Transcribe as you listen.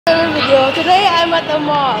I'm at the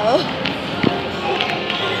mall.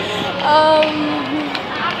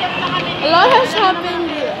 A lot has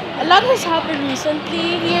happened. A lot has happened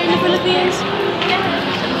recently here in the Philippines.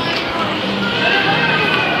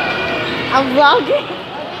 I'm vlogging.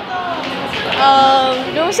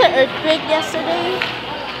 There was an earthquake yesterday.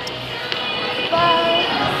 But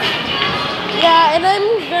yeah, and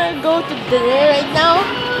I'm gonna go to dinner right now.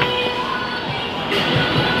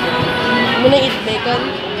 I'm gonna eat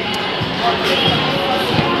bacon.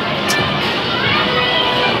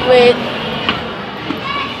 Wait.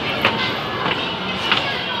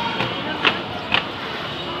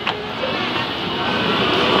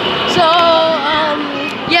 So,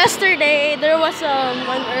 yesterday there was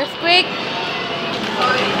an earthquake.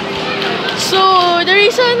 So the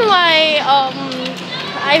reason why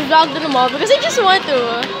I vlogged in the mall because I just want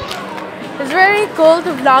to. It's very cool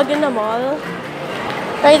to vlog in the mall.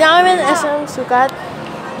 Right now I'm in SM Sukat.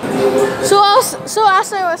 So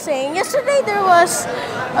as I was saying, yesterday there was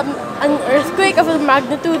an earthquake of a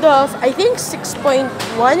magnitude of I think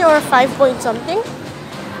 6.1 or 5 point something.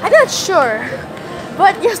 I'm not sure.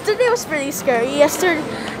 But yesterday was pretty scary.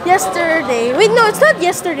 Yesterday. Wait, no, it's not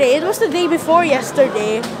yesterday. It was the day before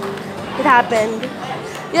yesterday. It happened.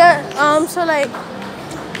 Yeah.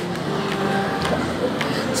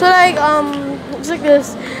 It's like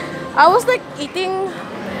this. I was like eating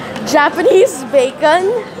Japanese bacon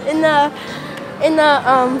in a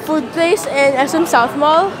food place in SM South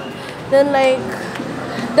Mall. Then like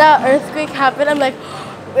the earthquake happened. I'm like,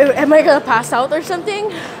 am I gonna pass out or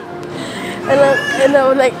something? And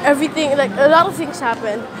like everything, like a lot of things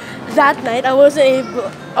happened. That night I wasn't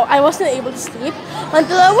able to sleep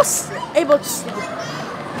until I was able to sleep.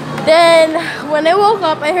 Then when I woke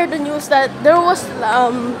up, I heard the news that there was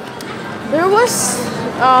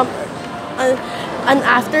an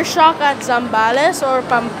aftershock at Zambales or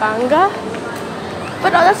Pampanga.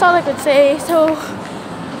 But that's all I could say. So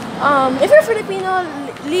if you're Filipino,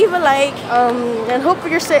 leave a like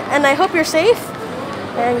and I hope you're safe.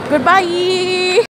 And goodbye.